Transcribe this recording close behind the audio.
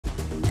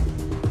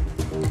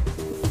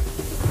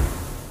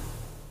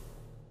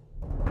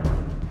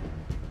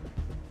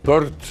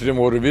Börn sem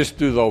voru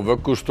vistuð á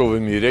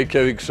vöggustofum í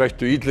Reykjavík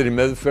sættu illri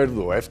meðferð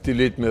og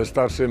eftirlit með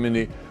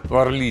starfseminni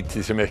var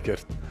lítið sem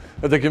ekkert.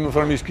 Þetta kemur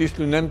fram í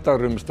skýrslu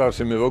nefndar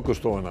starfsemi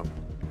vöggustofana.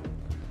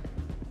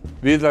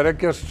 Viðar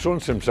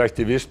Eggertsson sem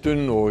sætti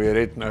vistun og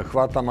einn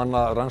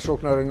hvatamanna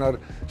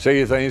rannsóknarinnar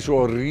segir það eins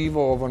og að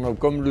rífa ofan af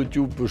gömlu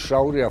djúpu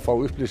sári að fá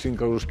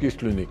upplýsingar úr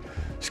skýrslunni.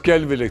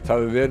 Skelfilegt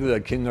hafi verið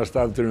að kynnast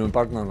afdrifum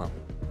barnanna.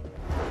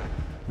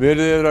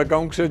 Verið að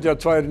gangsetja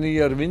 2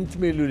 nýjar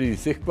vindmyllur í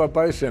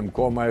Þykkvabæ sem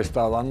koma í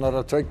stað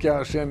annarra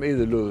 2 sem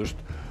eyðilögðust.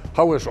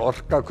 HS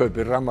Orka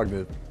kaupir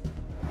rafmagnið.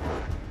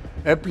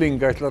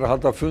 Efling ætlar að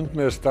halda fund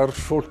með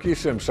starfsfólki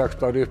sem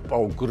sagt var upp á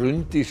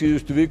Grund í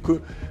síðustu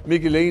viku.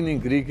 Mikil eining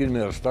ríkir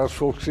meðal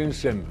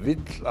starfsfólksins sem vill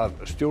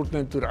að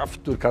stjórnendur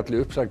afturkalli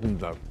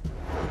uppsagnirnar.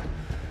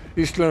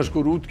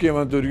 Íslenskur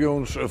útgefandur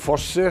Jóns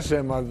Fosse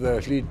sem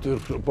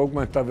hlýtur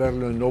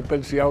bókmenntaverðlaun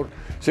Nóbels í ár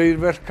segir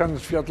verk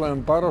hans fjalla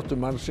baráttu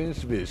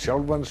mannsins við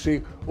sjálfan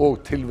sig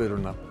og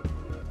tilveruna.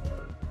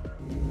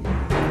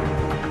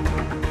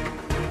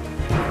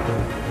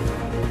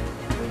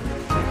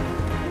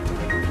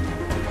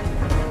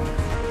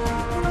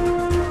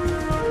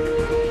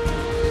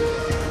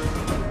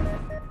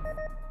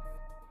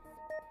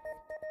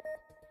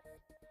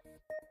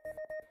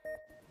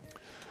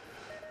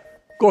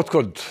 Gott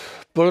kvöld.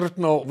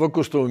 Börn á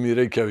vöggustofum í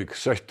Reykjavík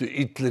sættu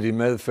illri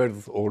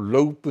meðferð og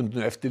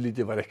lögbundnu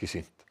eftirliti var ekki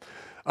sinnt.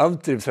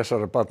 Afdrif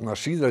þessara barna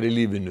síðar í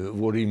lífinu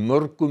voru í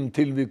mörgum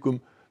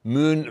tilvikum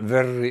mun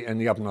verri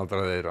en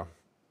jafnaldra þeirra.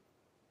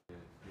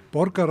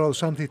 Borgarráð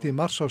samþykkti í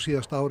mars á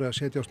síðasta ári að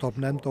setja á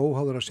stofn nefnd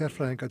óháðra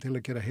sérfræðinga til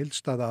að gera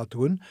heildstæða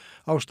athugun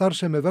á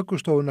starfsemi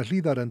vöggustofuna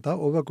Hlíðarenda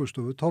og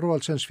vöggustofu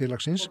Thorvaldsens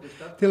félagsins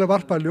til að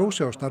varpa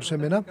ljósi á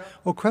starfsemina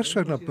og hvers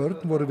vegna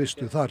börn voru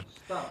vistuð þar.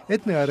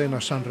 Einnig að reyna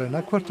að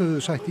sannreyna hvort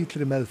þau sætt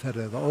illri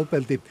meðferð eða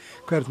ofbeldi,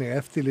 hvernig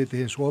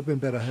eftirliti hins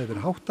opinbera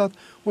hefur háttað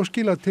og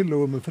skilað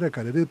tillögum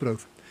frekari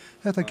viðbrögð.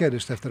 Þetta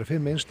gerist eftir að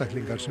 5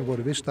 einstaklingar sem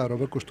voru vistaðir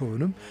á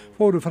vöggustofunum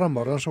fóru fram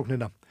á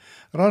rannsóknina.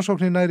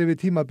 Rannsóknin nær yfir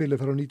tímabili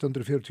frá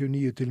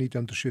 1949 til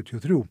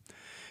 1973.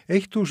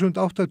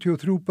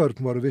 1083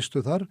 börn voru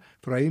vistuð þar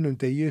frá einum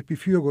degi upp í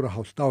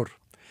 4,5 ár.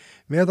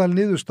 Meðal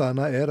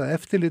niðurstaðna að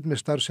eftirlit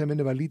með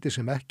starfseminni var lítið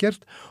sem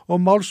ekkert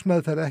og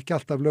málsmeðferð ekki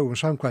alltaf lögum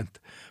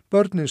samkvæmt.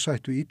 Börnin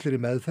sættu illri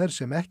meðferð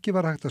sem ekki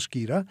var hægt að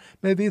skýra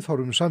með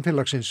viðhorfum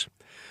samfélagsins.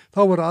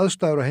 Þá voru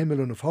aðstæður á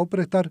heimilunum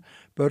fábreyttar,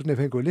 börnin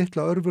fengu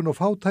litla örvun og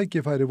fá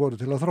tækifæri voru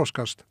til að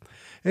þroskast.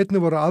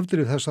 Einnig voru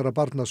afdrif þessara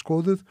barna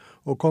skoðuð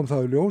og kom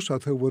þá í ljós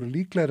að þau voru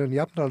líklegri en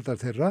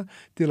jafnaldrar þeirra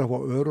til að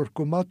fá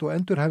örorkumat og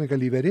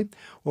endurhæfingarlífeyri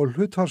og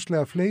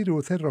hlutfallslega fleiri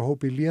úr þeirra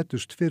hópi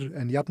létust fyrr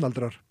en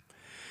jafnaldrar.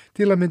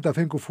 Til að mynda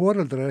fengu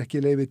foreldrar ekki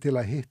leyfi til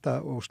að hitta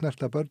og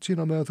snerta börn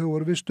sína meðan þau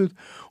voru vistuð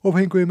og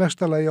fengu í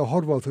mesta lagi að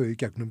horfa á þau í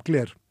gegnum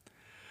gler.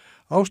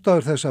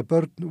 Ástæður þess að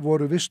börn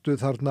voru vistuð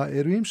þarna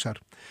eru ýmsar.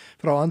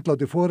 Frá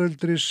andláti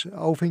foreldris,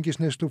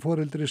 áfengisneyslu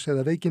foreldris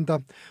eða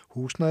veikinda,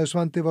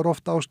 húsnæðisvandi var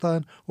oft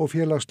ástæðan og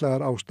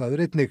félagslegar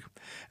ástæður einnig.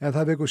 En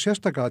það vekur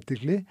sérstaka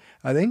athygli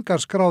að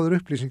engar skráður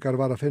upplýsingar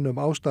var að finna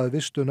ástæðu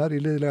vistunar í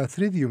liðlega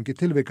 3/4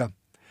 tilvika.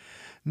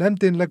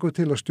 Nefndin leggur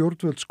til að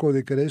stjórnvöld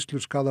skoði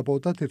greiðslur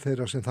skaðabóta til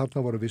þeirra sem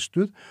þarna voru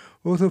vistuð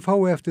og þau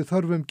fái eftir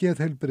þörfum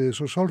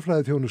geðheilbrigðis og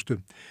sálfræðiþjónustu.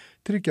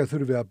 Tryggja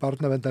þurfi að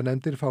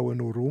barnaverndarnefndir fái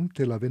nú rúm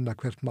til að vinna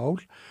hvert mál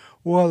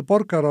og að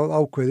borgarráð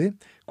ákveði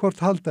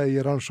hvort halda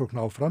í rannsókn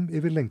áfram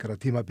yfir lengra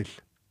tímabil.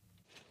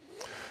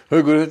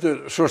 Haukur,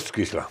 þetta svört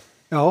skýrsla.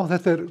 Já,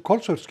 þetta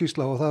kolsvört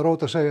skýrsla og það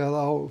rót að segja að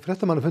á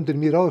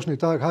fréttamannafundinum í Ráðhúsinu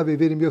í dag hafi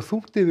verið mjög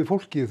þungt yfir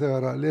fólki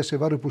þegar að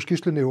lesi var upp úr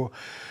skýrslunni og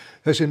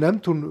þessi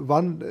nefnd hún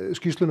vann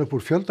skýrsluna upp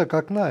úr fjölda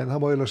gagna en það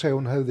má eiginlega segja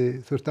hún hefði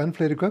þurft enn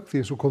fleiri gögn því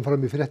eins og kom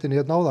fram í fréttinni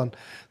hérna áðan.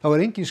 Það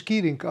var engin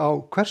skýring á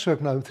hvers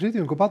vegna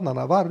 3/4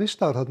 barnanna var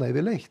vistaður þarna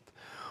yfirleitt.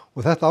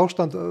 Og þetta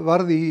ástand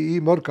varði í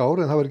mörg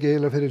ár en það var ekki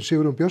eiginlega fyrir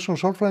Sigurjón Björnsson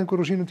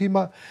sálfræðingur á sínum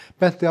tíma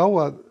benti á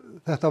að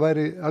þetta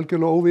væri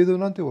algjörlega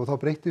óviðunandi og þá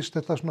breyttist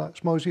þetta svona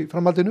smávegis í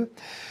framhaldinu.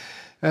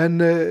 En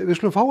við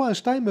skulum fá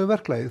aðeins dæmi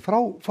verklagið frá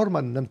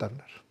formanni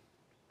nefndarinnar.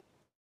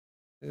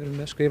 Við erum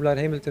með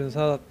skriflegar heimildir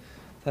það að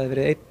það hefur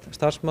verið 1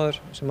 starfsmaður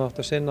sem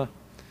átti að sinna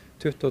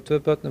 22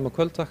 börnum á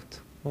kvöldvakt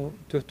og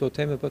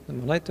 22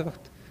 börnum á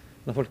næturvakt.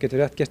 Þannig að fólk getur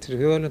rétt gert sér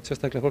í hugarlund,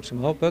 sérstaklega fólk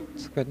sem á börn,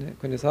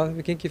 hvernig það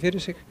hefur gengið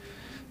fyrir sig.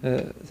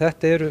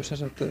 Þetta eru sem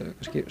sagt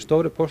kannski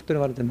stóri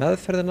pósturinn varðandi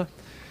meðferðina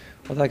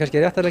og það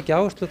kannski rétt að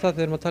leggja áherslu á það þegar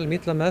við erum að tala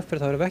illa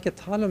meðferð, þá erum við ekki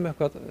að tala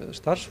eitthvað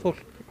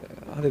starfsfólk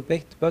hafi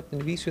beitt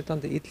börnin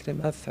vísvitandi illri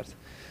meðferð.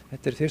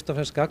 Þetta fyrst og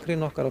fremst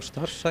gagnrýni okkar á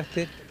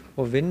starfshætti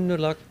og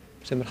vinnulag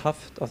sem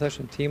haft á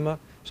þessum tíma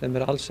sem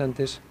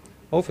allsendis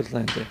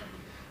ófullnægjandi.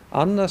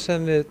 Annað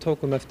sem við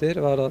tókum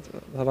eftir var að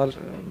það var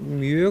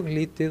mjög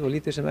lítið og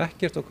lítið sem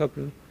ekkert á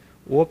köflum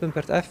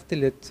opinbert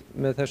eftirlit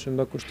með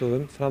þessum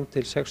vöggustofum fram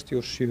til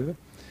 67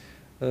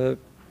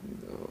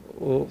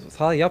 og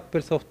það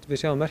jafnvel þótt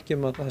við sjáum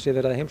merkjum að það sé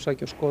verið að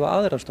heimsækja og skoða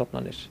aðrar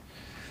stofnanir.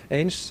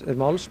 Eins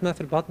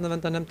málsmeðferð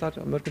barnaverndarnefndar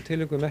á mörgum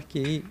tilvikum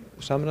ekki í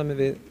samræmi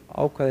við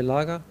ákvæði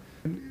laga.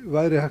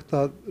 Væri hægt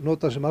að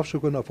nota sem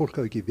afsökun að fólk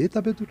hafi ekki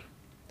vita betur?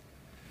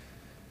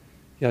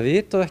 Já,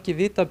 vita og ekki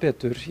vita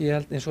betur. Ég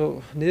held eins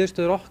og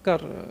niðurstöður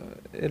okkar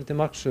til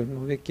marksum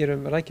og við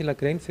gerum rækilega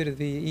grein fyrir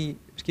því í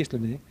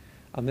skýrslunni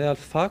að meðal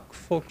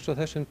fagfólks á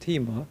þessum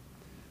tíma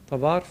þá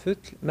var full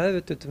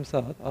meðvitund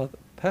það að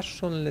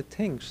persónuleg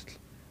tengsl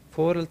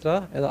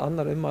foreldra eða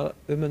annar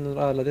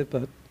umönnunaraðila við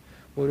börn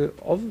voru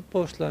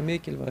ofboðslega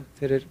mikilvæg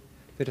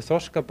fyrir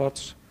þroska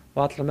barns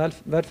og alla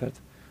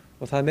velferð.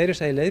 Og það meira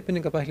að segja í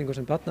leiðbeiningabæklingu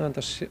sem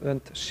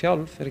barnavernd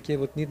sjálf er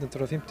gefið út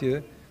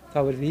 1950, þá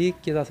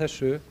vikið að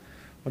þessu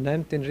og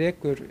nefndin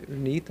rekur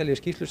í ítarlegu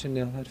skýrslu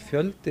sinni að það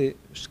fjöldi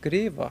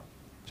skrifa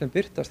sem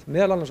birtast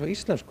meðal annars á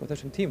íslensku á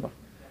þessum tíma.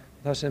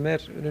 Það sem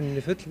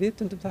rauninni full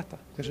vitund þetta,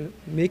 hversu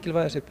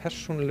mikilvæg þessi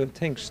persónulegu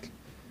tengsl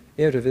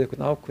eru við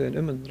einhvern ákveðin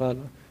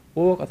umönnunaraðila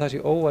og að það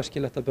sé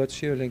óæskilegt að börn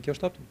séu lengi á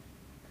stofnun.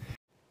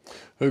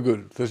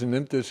 Haukur, þessi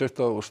nefnd sett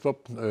á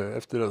stofn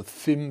eftir að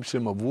 5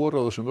 sem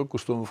voru á þessum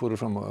vöggustofum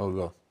fóru fram á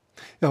það.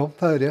 Já,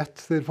 það er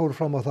rétt. Þeir fóru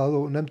fram á það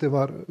og nefndin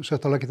var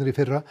sett á laggirnar í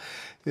fyrra.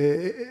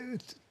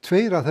 2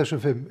 af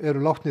þessum 5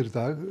 eru látnir í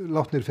dag,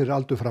 látnir fyrir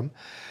aldur fram.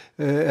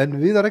 En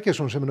Viðar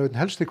Eggertsson sem einn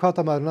helsti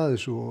hvatamaðurinn að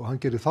þessu og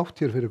hann gerir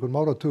þátt hér fyrir einhverjum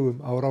áratugum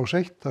á Rás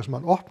 1 þar sem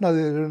hann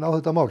opnaði á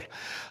þetta mál.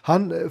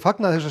 Hann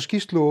fagnaði þessa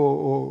skýrslu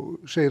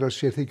og segir að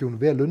sér þykir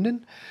hún vel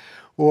unnin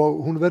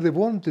og hún verði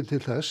vonandi til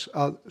þess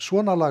að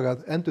svona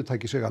lagað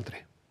endurtaki sig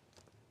aldrei.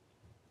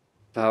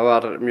 Það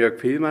var mjög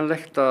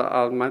kvíðmannlegt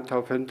að mæta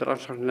á fund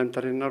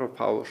rannsóknarnefndarinnar og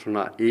fá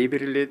svona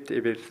yfirlit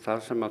yfir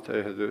það sem að þau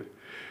hefðu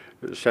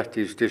sett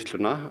í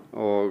skýrsluna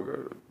og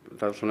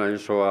það er svona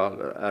eins og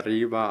að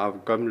rífa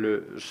af gömlu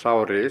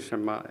sári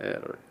sem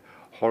er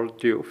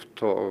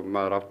holdjúpt og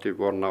maður átti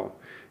von á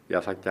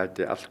það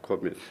gæti allt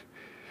komið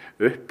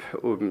upp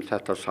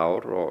þetta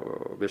sár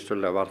og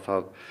vissulega var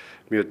það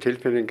mjög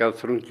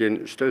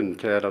tilfinningaþrungin stund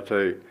þegar að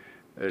þau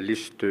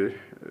lýstu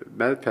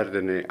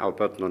meðferðinni á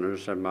börnunum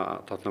sem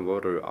þarna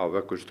voru á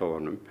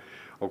vöggustofunum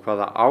og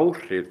hvaða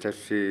áhrif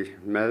þessi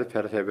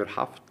meðferð hefur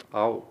haft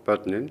á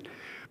börnin.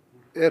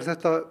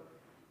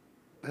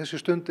 Þessi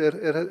stund, er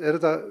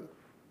þetta,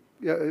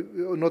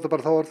 nota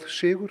bara þá orð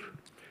sigur?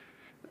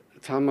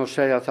 Það má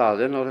segja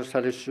það, en á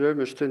þessari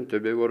sömu stundu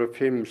við vorum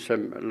 5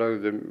 sem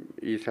lögðum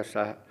í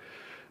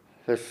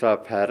þessa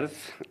ferð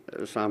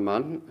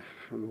saman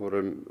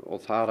og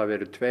þar að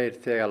veru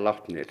 2 þegar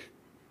látnir.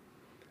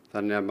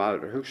 Þannig að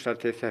maður hugsa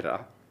til þeirra.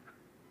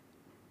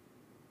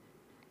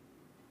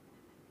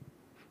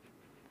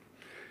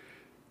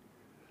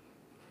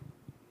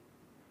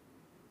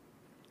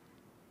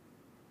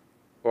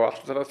 Og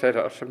allra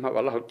þeirra sem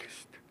hafa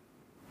látist.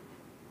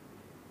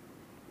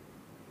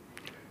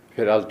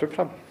 Fyrir aldur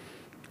fram.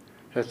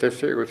 Þetta er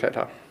sigur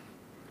þeirra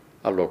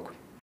að lokum.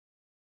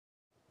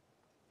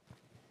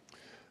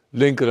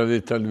 Lengra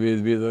viðtal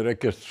við Viðar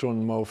Eggertsson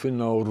má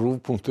finna á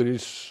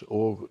rúv.is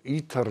og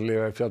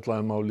ítarlega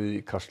fjallaði málið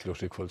í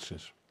kastljósi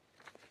kvöldsins.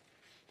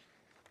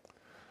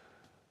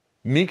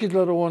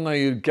 Mikillar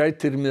óánægju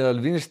gætir meðal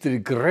Vinstri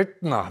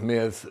grænna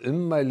með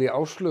ummæli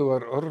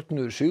Áslaugar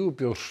Örnu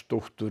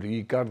Sigurbjörnsdóttur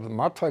í garð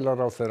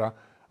matvælaráðherra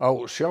á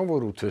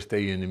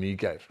sjávarútvegsdeginum í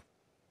gær.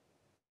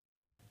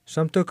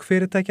 Samtök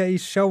fyrirtækja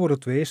í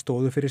sjávarútvegi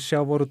stóðu fyrir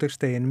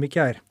sjávarútvegsdeginum í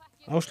gær.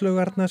 Áslaug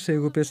Arna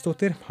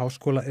Sigurbjörnsdóttir,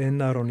 háskóla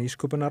iðnaðar- og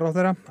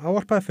nýsköpunarráðherra,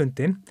 ávarpaði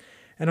fundinn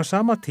en á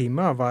sama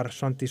tíma var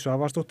Svandís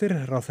Svavarsdóttir,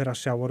 ráðherra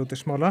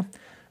sjávarútvegsmála,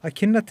 að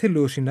kynna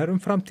tillögur sínar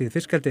framtíð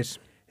fiskeldis.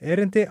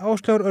 Erindi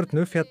Áslaugar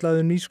Örnu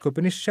fjallaði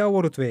nýsköpun í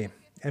sjávarútvegi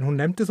en hún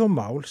nefndi þó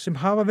mál sem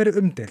hafa verið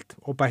umdeilt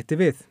og bætti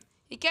við.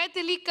 Ég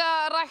gæti líka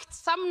rætt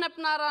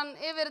samnefnaran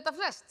yfir þetta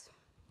flest.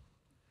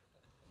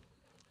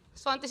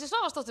 Svandísi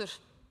Svavarsdóttur.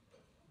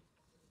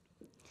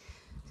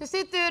 Sem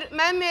situr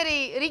með mér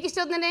í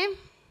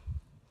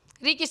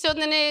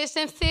ríkisstjórninni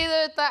sem þið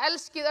auðvitað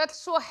elskið öll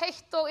svo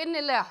heitt og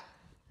innilega.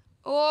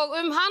 Og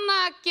hana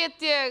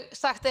get ég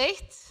sagt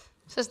eitt,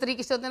 sérst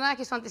ríkisstjórnina,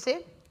 ekki Svandísi.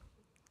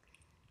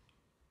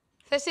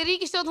 Þessi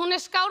ríkisstjórn, hún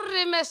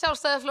skárri með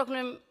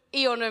Sjálfstæðisflokknum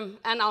í honum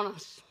en án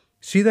hans.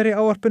 Síðar í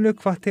ávarpinu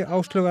hvatti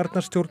Áslaug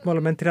Arna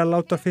stjórnmálamenn til að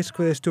láta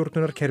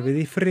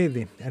fiskveiðistjórnunarkerfið í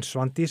friði, en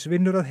Svandís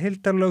vinnur að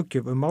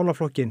heildarlöggjöf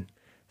málaflokkinn.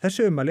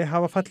 Þessi ummæli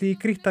hafa fallið í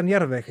grýttan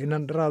jarðveg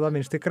innan raða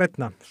Vinstri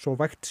grænna, svo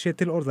vægt sé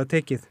til orða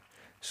tekið.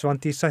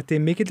 Svandís sætti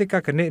mikilli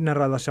gagnrýni innan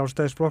raða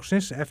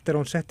Sjálfstæðisflokksins eftir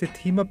að hún setti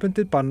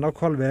tímabundið bann á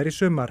hvalveiðar í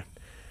sumar.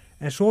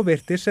 En svo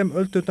virtist sem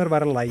öldurnar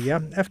var að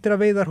lægja eftir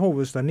að veiðar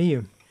hófust að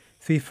nýju.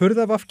 Því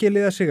furða VG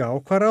liða sig á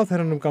hvað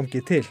ráðherranum gangi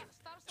til.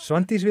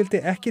 Svandís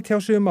vildi ekki tjá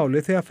sig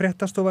málið þegar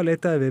fréttastofa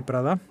leitaði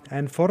viðbragða,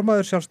 en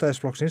formaður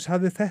Sjálfstæðisflokksins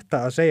hafði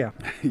þetta að segja.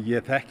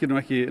 Ég þekki nú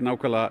ekki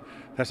nákvæmlega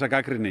þessa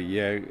gagnrýni.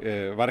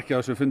 Ég var ekki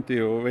á þessu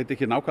fundi og veit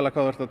ekki nákvæmlega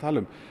hvað þú ert að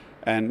tala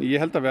En ég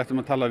held að við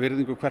ættum að tala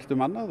virðingu hvert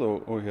annað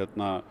og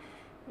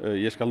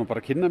ég skal nú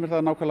bara kynna mér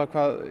það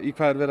nákvæmlega í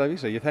hvað verið að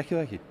vísa. Ég þekki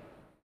það ekki.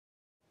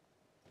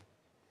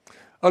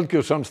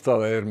 Algjör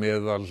samstaða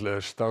meðal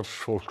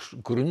starfsfólks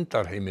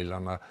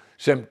grundarheimilana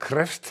sem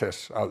krefst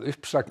þess að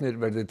uppsagnir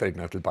verði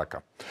dregnar til baka.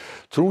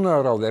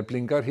 Trúnaðarráð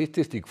Eflingar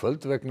hittist í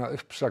kvöld vegna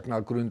uppsagna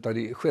grundar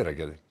í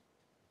Hveragerði.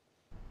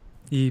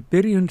 Í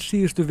byrjun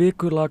síðustu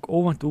viku lag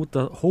óvænt út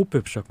að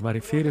hópuppsögn var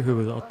í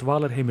fyrirhuguðu á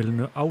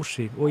dvalarheimilinu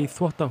Ási og í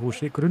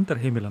þvottahúsi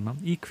Grundarheimilanna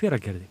í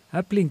Hveragerði.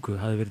 Eflingu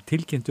hafði verið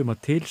tilkynnt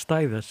að til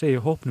stæði að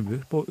segja hópnum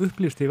upp og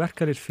upplýsti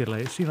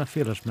verkalýðsfélagið sína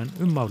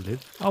félagsmenn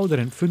málið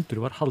áður en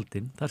fundur var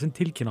haldinn þar sem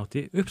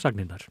tilkynnátti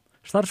uppsagnirnar.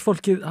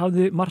 Starfsfólkið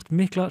hafði margt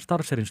mikla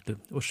starfsreynslu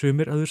og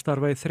sumir höfðu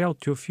starfað í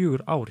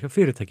 34 ár hjá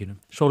fyrirtækinu.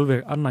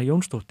 Sólveig Anna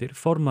Jónsdóttir,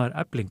 formaður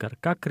Eflingar,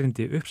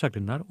 gagnrýndi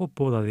uppsagnirnar og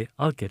boðaði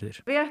aðgerðir.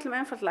 Við ætlum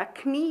einfaldlega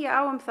að knýja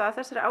á það að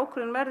þessari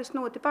ákvörðun verði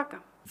snúið tilbaka.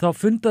 Þá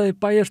fundaði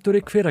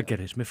bæjarstjóri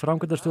Hveragerðis með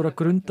framkvæmdastjóra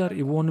Grundar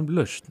í vonum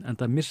lausn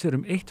enda missir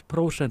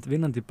 1%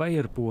 vinnandi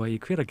bæjarbúa í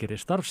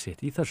Hveragerði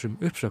starfsitt í þessum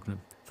uppsögnum.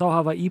 Þá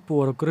hafa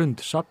íbúar á Grund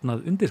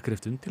safnað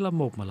undirskriftum til að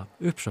mótmæla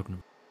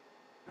uppsögnum.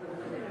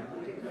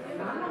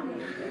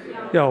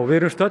 Já, við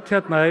erum stödd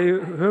hérna í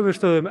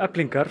höfuðstöðum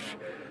Eflingar.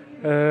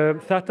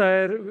 Þetta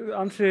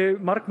ansi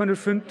margmennur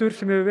fundur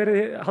sem hefur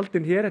verið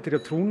haldinn hér. Þetta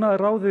hjá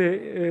trúnaðarráði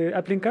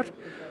Eflingar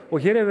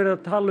og hér hefur verið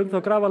að tala þá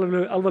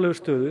grafalvarlegu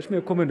stöðu sem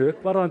hefur komin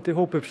upp varðandi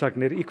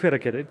hópuppsagnir í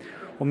Hveragerði.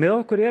 Og með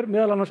okkur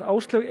meðal annars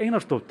Áslaug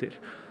Einarsdóttir.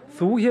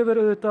 Þú hefur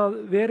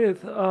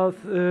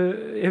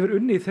hefur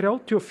unnið í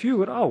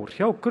 34 ár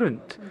hjá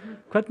Grund.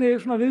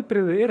 Hvernig svona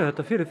viðbrigði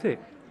þetta fyrir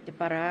þig? Þetta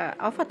bara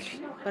áfall,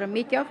 bara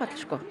mikið áfall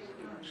sko.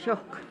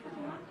 Sjokk.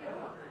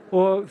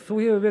 Og þú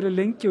hefur verið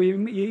lengi og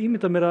ég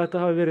ímynda mér að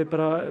þetta hafi verið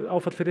bara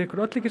áfall fyrir ykkur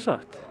öll ekki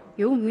satt?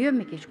 Jú, mjög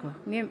mikið sko.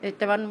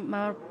 Maður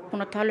var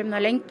búin að tala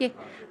það lengi.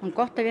 Og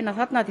gott að vinna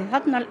þarna því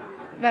þarna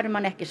verður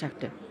mann ekki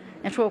sagt upp.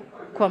 En svo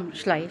kom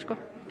slagi sko,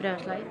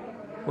 breiðaslagi.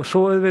 Og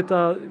svo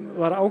auðvitað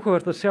var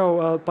áhugavert að sjá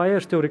að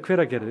bæjarstjóri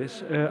Hveragerðis,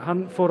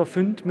 hann fór á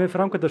fund með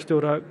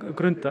framkvæmdastjóra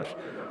Grundar.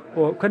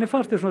 Og hvernig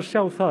fannst þér svona að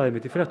sjá það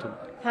einmitt í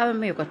fréttunum? Það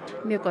var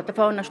mjög gott að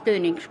fá hana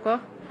stuðning sko.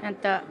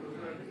 Enda,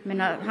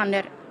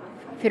 hann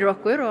fyrir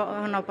okkur og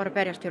hann á bara að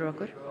berjast fyrir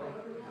okkur.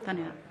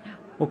 Þannig að, já.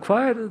 Og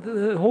hvað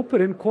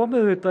hópurinn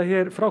komið þetta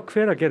hér frá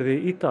Hveragerði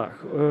í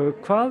dag?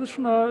 Hvað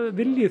svona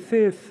viljið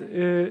þið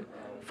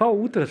fá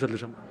út af þessu öllu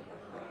saman?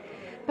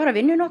 Bara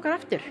vinnun okkar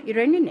aftur í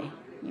rauninni.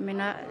 Ég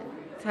meina,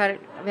 það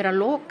verið að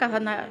loka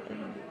þannig,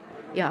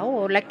 já,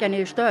 og leggja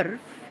niður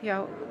störf. Já,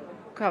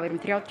 hvað við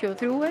erum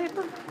 33 eða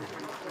eitthvað?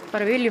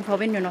 Bara viljum fá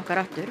vinnun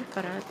okkar aftur.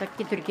 Bara þetta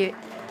getur ekki,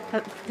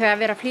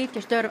 þegar verið að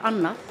flytja störf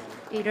annað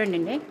í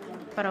rauninni,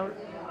 bara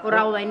og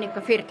ráða inn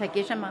eitthvað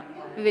fyrirtæki sem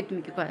við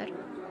veitum ekki hvað er.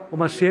 Og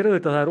maður sér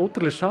auðvitað að það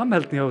ótrúlega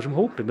samheldni á þessum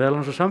hópi, meðal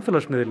annars á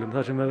samfélagsmiðlum,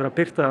 þar sem við verðum að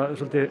birta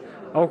svolítið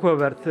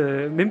áhugaverð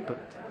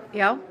myndbönd.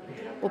 Já,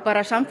 og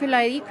bara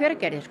samfélagið í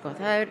Hveragerði, sko.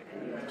 Það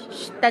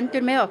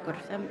stendur með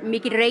okkur. Það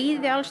mikið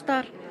reiði alls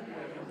þar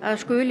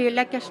að skuli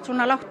leggjast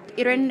svona lágt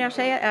í rauninni að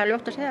segja, eða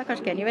ljótt að segja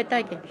kannski, en ég veit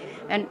það ekki.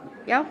 En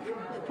já,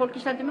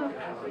 fólki stendur með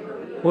okkur.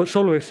 Og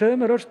Sólveig, segðu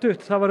mér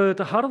örstutt, það var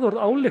auðvitað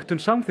harðorð ályktun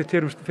samþykkt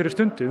hér fyrir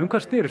stundu.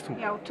 Hvað snerist hún?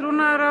 Já,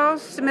 trúnaðarráð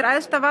sem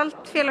æðsta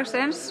vald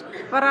félagsins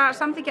var að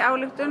samþykkja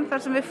ályktun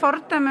þar sem við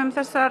fordæmum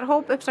þessar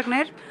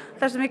hópuppsagnir,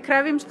 þar sem við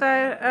krefjumst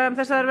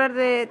þessar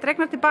verði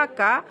dregnar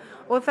tilbaka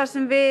og þar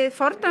sem við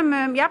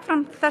fordæmum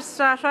jafnframt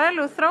þessa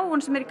hræðilegu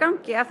þróun sem í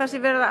gangi að það sé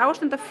verið að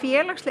ástunda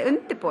félagsleg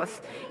undirboð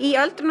í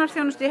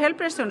öldrunarþjónustu, í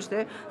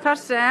heilbrigðisþjónustu, þar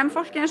sem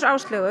fólki eins og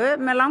Áslaugu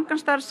með langan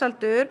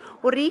starfsaldur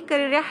og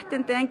ríkari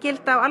réttindi en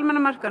gilda á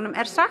almenna markaðnum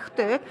sagt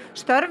upp,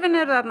 störfin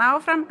eru þarna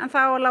áfram en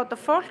það á að láta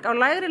fólk á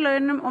lægri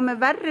launum og með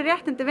verri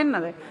réttindi vinna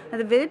þau.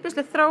 Þetta er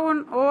viðbjóðsleg þróun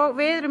og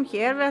við erum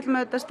hér, við ætlum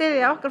auðvitað að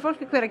styðja okkar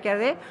fólki í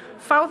Hveragerði,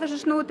 fá þessu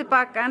snúið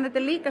tilbaka en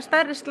þetta er líka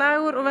stærri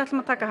slagur og við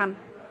ætlum að taka hann.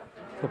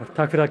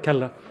 Takk fyrir að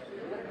kella.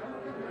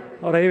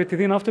 Ára yfir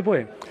til þín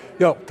afturbói.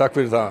 Já, takk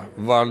fyrir það.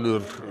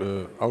 Valur,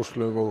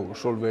 Áslaug og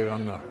Sólveig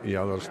Anna í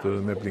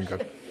aðalstöðum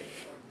Eflingar.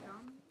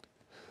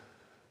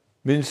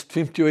 Minnst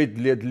 51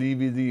 lét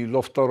lífið í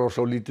loftárás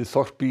á lítið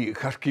þorp í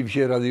Kharkiv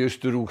héraði í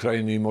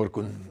Austur-Úkraínu í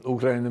morgun.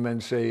 Úkraínumenn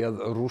segja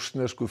að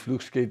rússnesku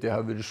flugskeyti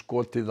hafi verið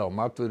skotið á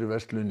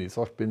matvöruverslun í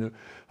þorpinu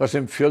þar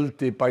sem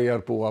fjöldi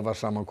bæjarbúa var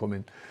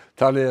samankominn.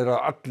 Talið að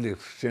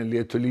allir sem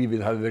létu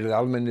lífið hafi verið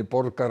almennir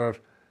borgarar.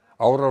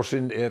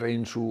 Árásin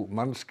ein sú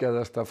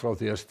mannskæðasta frá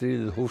því að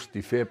stríðið hófst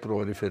í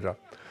febrúar í fyrra.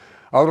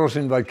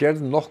 Árásin var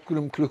gerð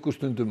nokkrum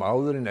klukkustundum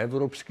áður en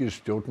evrópskir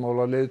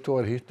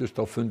stjórnmálaleiðtogar hittust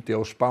á fundi á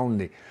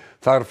Spáni.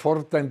 Þar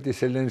fordæmdi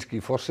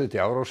Zelenský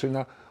forseti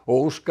árásina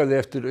og óskaði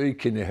eftir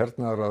aukinni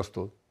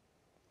hernaðaraðstoð.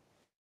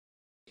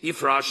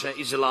 If Russia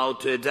is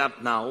allowed to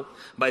adapt now,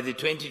 by the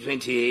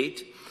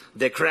 2028,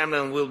 the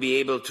Kremlin will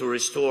be able to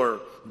restore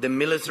the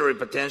military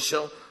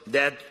potential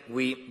that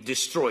we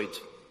destroyed.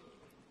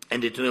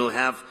 And it will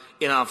have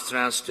enough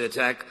strength to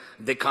attack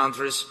the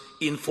countries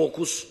in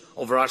focus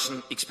of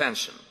Russian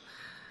expansion.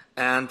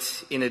 And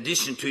in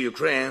addition to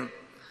Ukraine,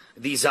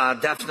 these are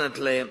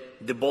definitely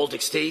the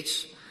Baltic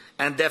states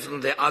and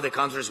definitely other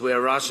countries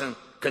where Russian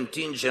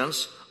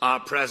contingents are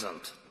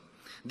present.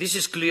 This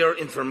is clear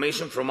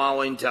information from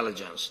our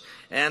intelligence,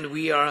 and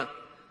we are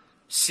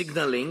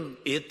signaling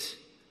it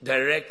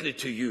directly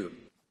to you.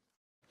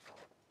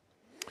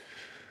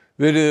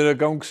 Verið er að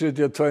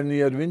gangsetja 2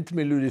 nýjar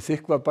vindmyllur í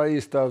Þykkvabæ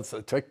í stað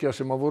 2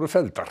 sem voru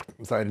felldar.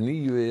 Þær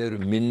 9 eru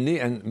minni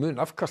en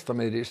mun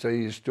afkastameiri,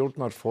 segir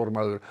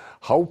stjórnarformaður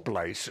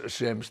Háblæs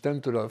sem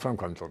stendur að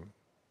framkvæmdunum.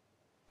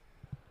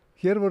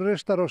 Hér voru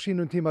reistar á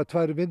sínum tíma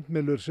 2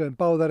 vindmyllur sem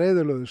báðar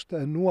eyðilögðust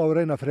en nú á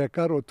reyna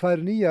frekar og 2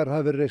 nýjar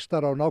hafa verið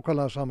reistar á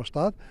nákvæmlega sama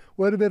stað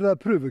og eru verið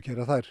að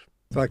prufukeyra þær.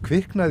 Það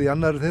kviknaði í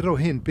annarri þeirra og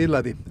hinn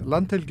bilaði.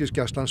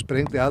 Landhelgisgæslan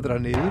sprengdi aðra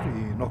niður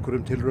í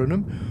nokkrum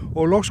tilraunum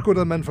og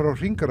lokskurðamenn frá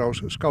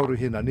Hringrás skáru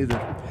hina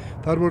niður.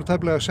 Þar voru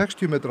tæplega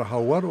 60 metra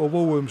háar og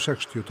vógu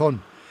 60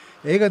 tonn.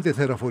 Eigandi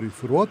þeirra fór í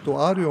þrot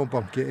og Arion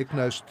banki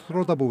eignaðist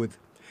þrotabúið.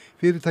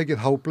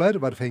 Fyrirtækið Háblær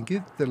var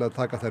fengið til að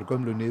taka þær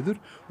gömlu niður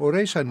og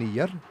reisa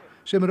nýjar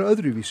sem eru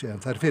öðruvísi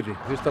en þær fyrri.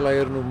 Fyrsta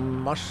lagi nú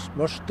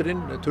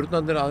möstrin,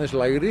 turnarnir aðeins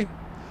lægri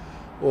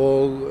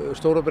og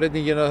stóra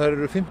breytingin að þær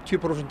eru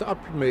 50%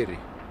 afl meiri.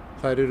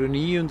 Þær eru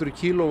 900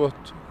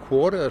 kilowatt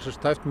hvor, eða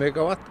þess tæft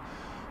megawatt,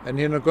 en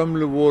hérna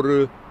gömlu voru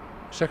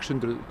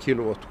 600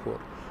 kilowatt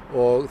hvor.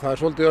 Og það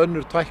er svolítið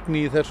önnur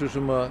tækni í þessu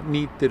sem að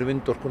nýtir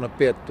vindorkuna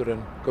betur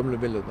en gömlu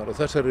myllurnar. Og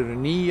þessar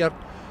eru nýjar,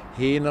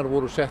 hinar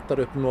voru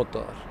settar upp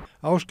notaðar.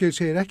 Ásgeir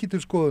segir ekki til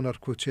skoðunar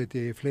hvort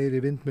setji fleiri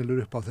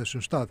vindmyllur upp á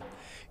þessum stað.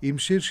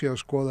 Ýmsir sé að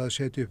skoða að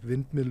setja upp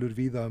vindmyllur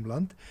víða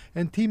land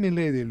en tíminn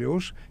leiði í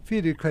ljós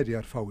fyrir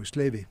hverjar fáist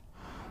leyfi.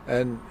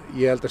 En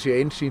ég held að sé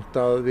einsýnt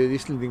að við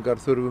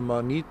Íslendingar þurfum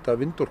að nýta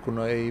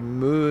vindorkuna í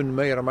mun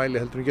meira mæli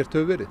heldur en gert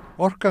hefur verið.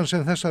 Orkan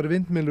sem þessar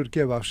vindmyllur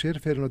gefa af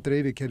sér fer inn á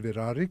dreifikerfi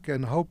Rarik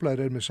en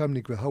Háblær er með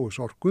samning við HS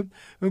Orku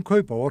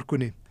kaup á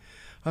orkunni.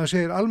 Hann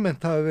segir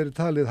almennt hafi verið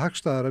talið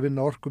hagstæðar að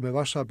vinna orku með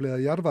vatnsafl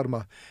eða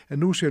jarðvarma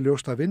en nú sé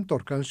ljóst að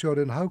vindorkan sé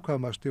orðin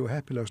hagkvæmasti og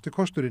heppilegasti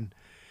kosturinn.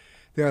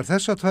 Þegar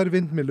þessar 2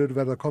 vindmyllur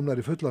verða komnar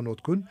í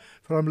fullanótkun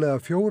framleiða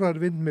 4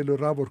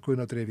 vindmyllur raforku inn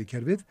á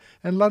dreifikerfið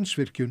en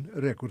Landsvirkjun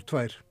rekur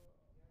 2.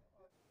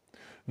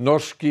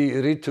 Norski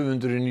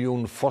rithöfundurinn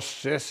Jón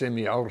Fosse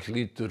sem í ár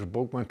hlýtur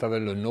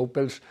bókmenntaverðlaun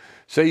Nóbels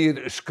segir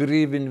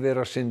skrifin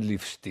vera sinn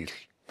lífsstíl.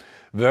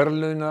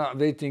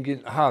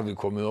 Verðlaunaveitingin hafi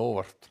komið á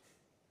óvart.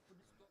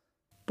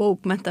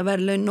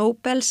 Bókmenntaverðlaun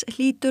Nóbels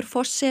hlýtur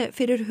Fosse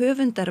fyrir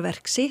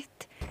höfundarverk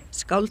sitt,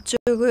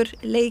 skáldsögur,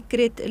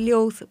 leikrit,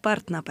 ljóð,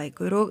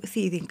 barnabækur og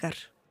þýðingar.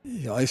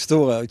 Ja, jeg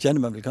står her og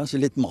kjenner meg vel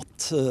kanskje litt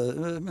matt,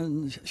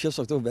 men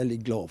selvsagt også veldig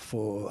glad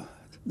for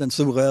den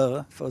store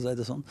ære, for å si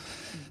det sånn.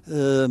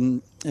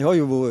 Jeg har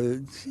jo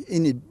vært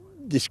inne i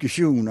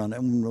diskusjonene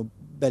om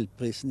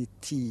Nobelprisen i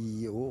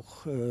 10 år,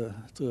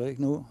 tror jeg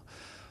nå.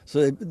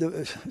 Så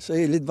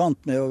jeg er litt vant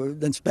med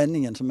den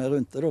spenningen som er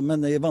rundt det,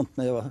 men jeg er vant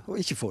med å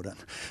ikke få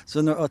den.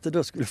 Så at jeg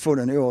da skulle få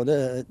den i år,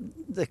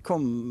 det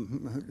kom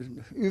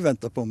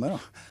uventet på meg da.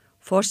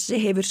 Fosse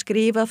hefur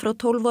skrifað frá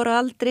 12 ára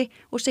aldri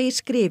og segir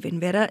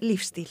skrifin vera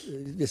lífstíl.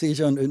 Hvis jeg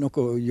ikke har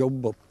noe å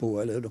jobbe på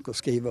eller noe å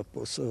skrive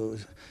på, så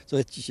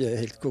vet jeg ikke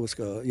helt hva jeg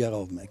skal gjøre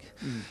av meg.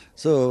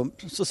 Så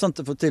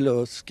sant jeg får til å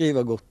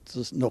skrive godt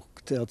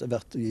nok til at det er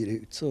verdt å gi det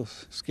ut, så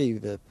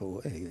skriver jeg på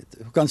eget.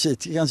 Kanskje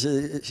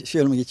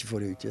selv om jeg ikke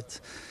får det utgitt.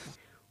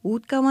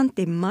 Útgáfan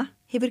Dimma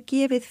hefur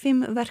gefið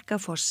 5 verka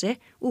Fosse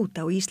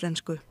út á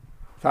íslensku.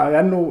 Það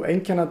nú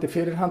einkennandi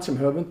fyrir hann sem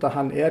höfund að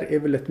hann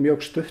yfirleitt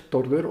mjög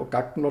stuttorður og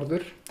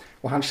gagnorður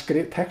og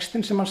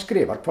textin sem hann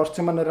skrifar, hvort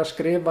sem hann að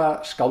skrifa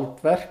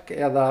skáldverk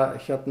eða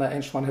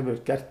eins og hann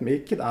hefur gert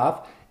mikið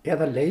af,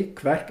 eða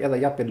leikverk eða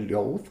jafnvel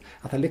ljóð,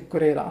 að það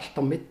liggur allt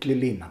á milli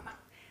línana.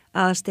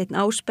 Aðalsteinn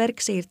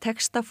Ásberg segir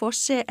texta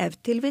Fosse ef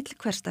til vill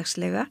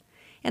hversdagslega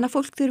en að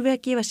fólk þurfi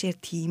að gefa sér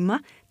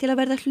tíma til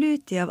að verða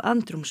hluti af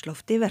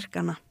andrúmslofti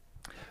verkana.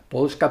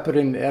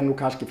 Boðskapurinn nú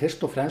kannski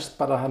fyrst og fremst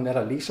bara hann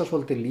að lýsa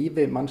svolítið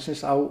lífi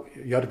mannsins á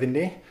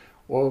jörðinni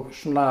og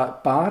svona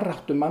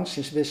baráttu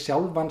mannsins við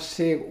sjálfan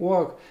sig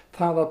og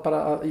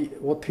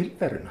og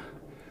tilveruna.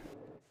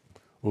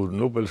 Úr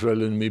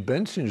Nóbelsverðlaunum í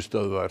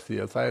bensínstöðvar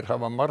því að þær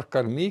hafa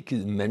margar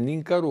mikið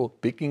menningar og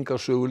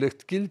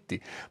byggingarsögulegt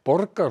gildi.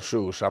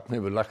 Borgarsögusafn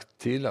hefur lagt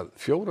til að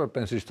 4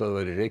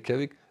 bensínstöðvar í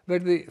Reykjavík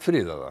verði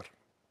friðaðar.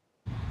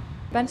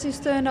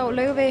 Bensínstöðin á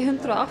Laugavegi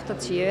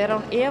 180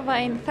 án efa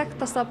ein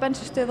þekktasta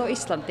bensínstöð á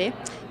Íslandi.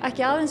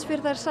 Ekki aðeins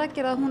fyrir þær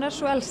sakir að hún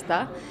svo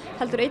elsta,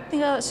 heldur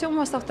einnig að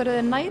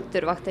sjónvarpsþáttaröðin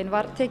Næturvaktin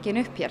var tekin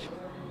upp hér.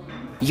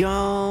 Já,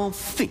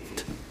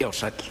 fínt, já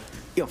sæll,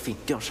 já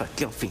fínt, já sæll,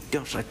 já fínt,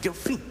 já sæll, já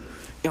fínt,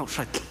 já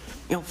sæll,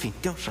 já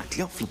fínt, já sæll,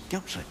 já fínt,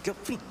 já sæll, já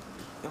fínt.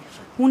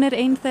 Hún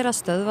ein þeirra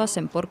stöðva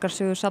sem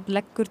Borgarsögusafn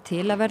leggur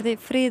til að verði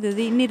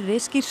friðuð í nýrri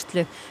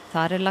skýrslu.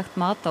 Þar lagt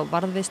mat á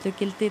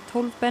varðveislugildi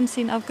 12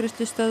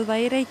 bensínafgreiðslustöðva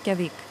í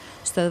Reykjavík.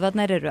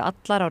 Stöðvarnar eru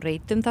allar á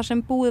reitum þar sem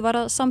búið var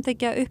að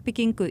samþykkja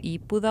uppbyggingu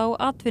íbúða og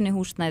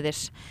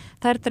atvinnuhúsnæðis.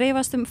 Þær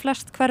dreifast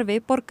flest hverfi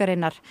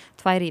borgarinnar,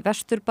 2 í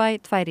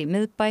Vesturbæ, 2 í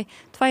Miðbæ,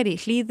 2 í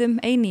Hlíðum,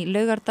 1 í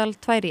Laugardal,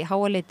 2 í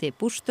Háaleiti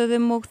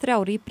Bústöðum og 3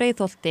 í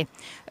Breiðholti.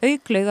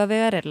 Auk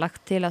Laugavegar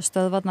lagt til að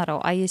stöðvarnar á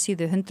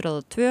Ægisíðu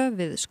 102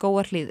 við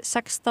Skógarhlíð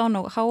 16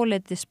 og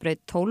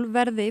Háaleitisbraut 12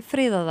 verði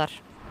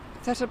friðaðar.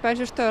 Þessar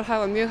bensínstöðvar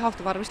hafa mjög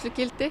hátt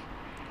varðveislugildi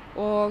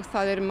og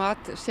það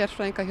mat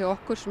sérfræðinga hjá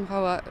okkur sem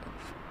hafa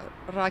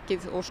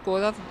rakið og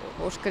skoðað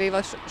og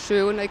skrifað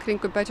söguna í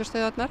kringum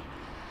bensínstöðvarnar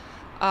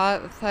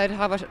að þær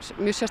hafa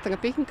mjög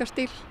sérstakann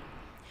byggingarstíl.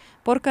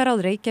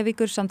 Borgarráð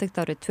Reykjavíkur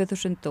samþykkti árið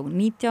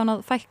 2019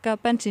 að fækka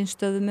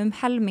bensínstöðvum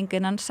helming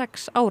innan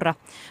 6 ára.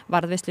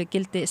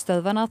 Varðveislugildi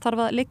stöðvana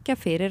þarf að liggja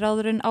fyrir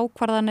áður en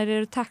ákvarðanir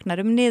eru teknar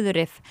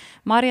niðurrif.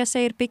 María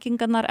segir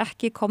byggingarnar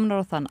ekki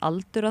komnar á þann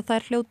aldur að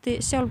þær hljóti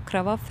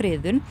sjálfkrafa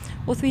friðun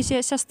og því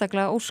sé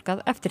sérstaklega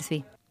óskað eftir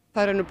því.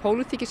 Það er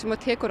pólitíkin sem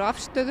tekur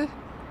afstöðu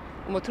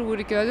og maður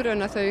trúir ekki öðru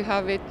en að þau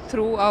hafi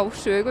trú á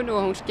sögun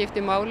og hún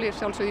skipti máli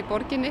sjálfsögðu í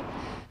borginni.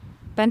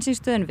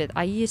 Bensínstöðin við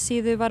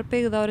Ægisíðu var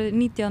byggð árið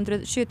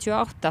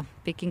 1978.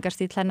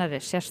 Byggingarstíll hennar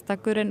er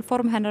sérstakur en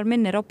form hennar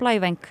minnir á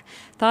blævæng.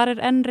 Þar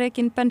er enn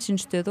rekin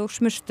bensínstöð og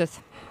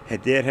smurstöð.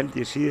 Þetta er held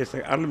ég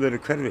síðasta alvöru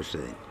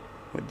hverfisstöðin.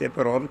 Þetta er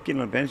bara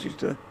orginal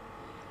bensínstöð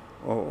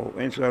og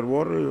eins og það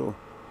voru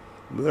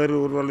og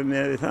vöruúrvali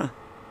með það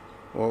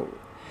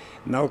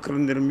og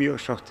nágrannir eru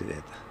mjög sátti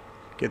við þetta.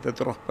 Geta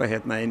droppa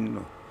hérna inn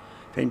og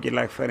fengi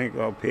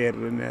lagfæringu á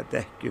perum eða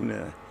dekkjum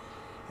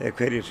eða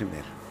hverju sem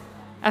er.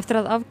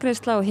 Eftir að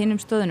afgreiðsla á hinum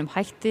stöðunum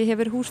hætti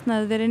hefur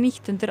húsnæðið verið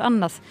nýtt undir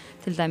annað,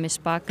 til dæmis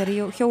bakari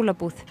og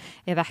hjólabúð.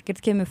 Ef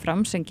ekkert kemur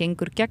fram sem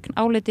gengur gegn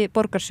áliti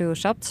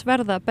borgarsögusafns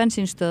verða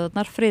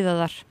bensínstöðarnar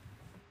friðaðar.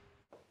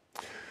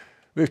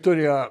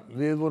 Viktoría,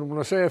 við vorum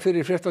búin að segja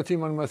fyrir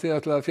fréttatímanum að þið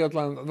ætlaði að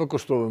fjalla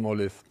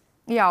vöggustofumálið.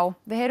 Já,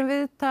 við heyrum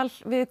viðtal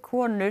við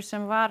konu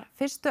sem var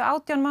fyrstu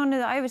 18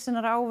 mánuði ævi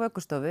sinnar á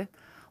vöggustofu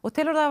og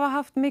telur það að hafa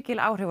haft mikil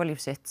áhrif á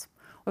líf sitt.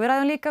 Og við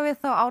ræðum líka við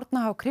þá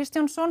Árna H.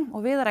 Kristjánsson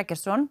og Viðar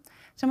Eggertsson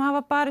sem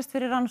hafa barist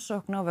fyrir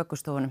rannsókn á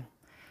vöggustofunum.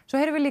 Svo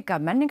heyrum við líka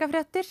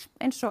menningafréttir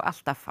eins og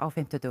alltaf á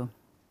 50.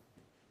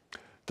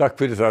 Takk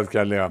fyrir það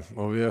kærlega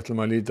og við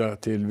ætlum að líta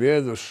til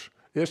veðurs.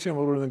 Esjan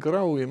var orðin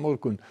grá í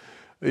morgun.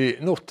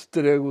 Í nótt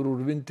dregur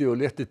úr vindi og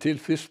léttir til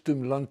fyrst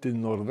landið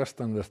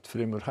norðvestanvert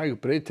fremur hæg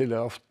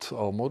breytilega átt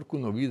á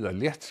morgun og víða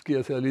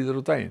léttskýjað þegar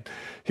líður á daginn.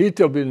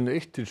 Hiti á bilinu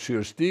 1 til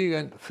 7 stig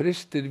en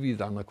frystir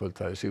víða annað kvöld.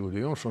 Það er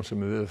Sigurður Jónsson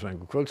sem er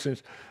veðurfræðingur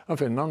kvöldsins.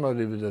 Hann fer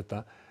nánar yfir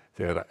þetta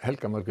þegar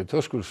Helga Margrét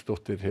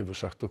Höskuldsdóttir hefur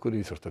sagt okkur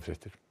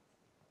íþróttafréttir.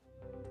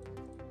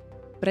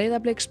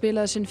 Breiðablik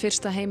spilaði sinn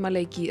fyrsta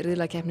heimaleik í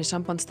riðlakeppni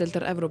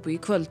sambandsdeildar Evrópu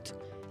í kvöld.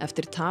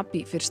 Eftir tap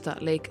í fyrsta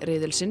leik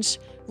riðilsins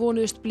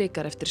vonuðust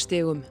Blikar eftir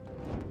stigum.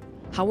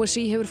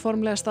 HSÍ hefur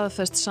formlega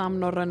staðfest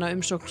samnorræna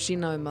umsókn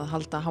sína að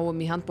halda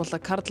HM í handbolta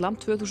karla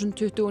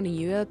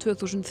 2029 eða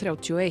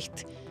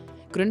 2031.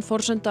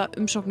 Grunnforsenda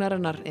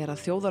umsóknarinnar er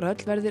að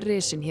þjóðarhöll verði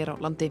risin hér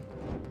á landi.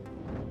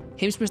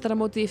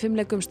 Heimsmeistaramótið í 5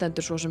 leikjum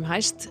stendur svo sem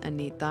hæst en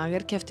í dag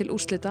er keppt til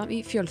úrslita í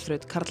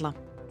fjölþraut karla.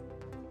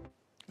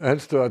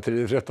 Helstu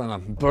atriði fréttanna.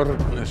 Börn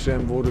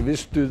sem voru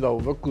vistuð á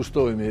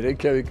vöggustofum í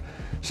Reykjavík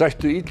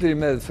sættu illri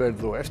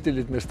meðferð og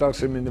eftirlit með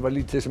starfseminni var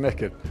lítið sem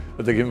ekkert.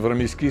 Þetta kemur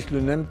fram í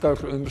skýrslu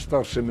nefndar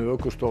starfsemi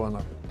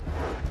vöggustofana.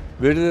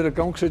 Verið er að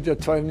gangsetja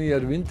 2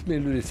 nýjar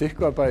vindmyllur í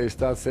Þykkvabæ í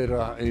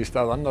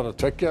stað annarra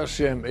 2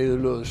 sem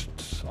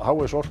eyðilögðust.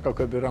 HS Orka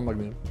kaupir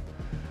rafmagnið.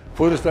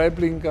 Forysta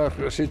Eflingar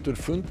situr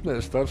fund með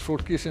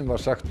starfsfólki sem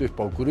var sagt upp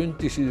á Grund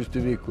í síðustu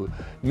viku.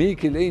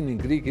 Mikil eining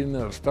ríkir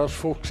meðal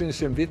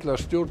starfsfólksins sem vill að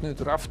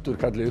stjórnendur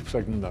afturkalli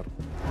uppsagnirnar.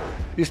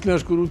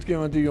 Íslenskur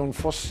útgefandi Jón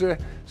Fosse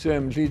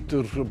sem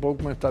hlýtur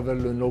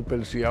bókmenntaverðlaun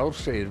Nóbels í ár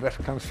segir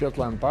verk hans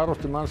fjalla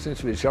baráttu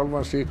mannsins við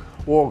sjálfan sig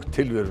og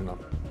tilveruna.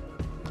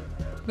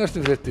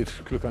 Næstu fréttir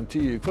klukkan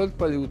 10 í kvöld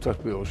bæði í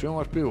útvarpi og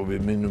sjónvarpi og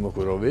við minnum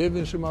okkur á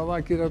vefinn sem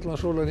vakir allan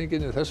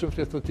sólarhringinn. Þessum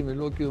fréttatíma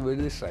lokið og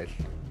verið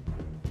sæl.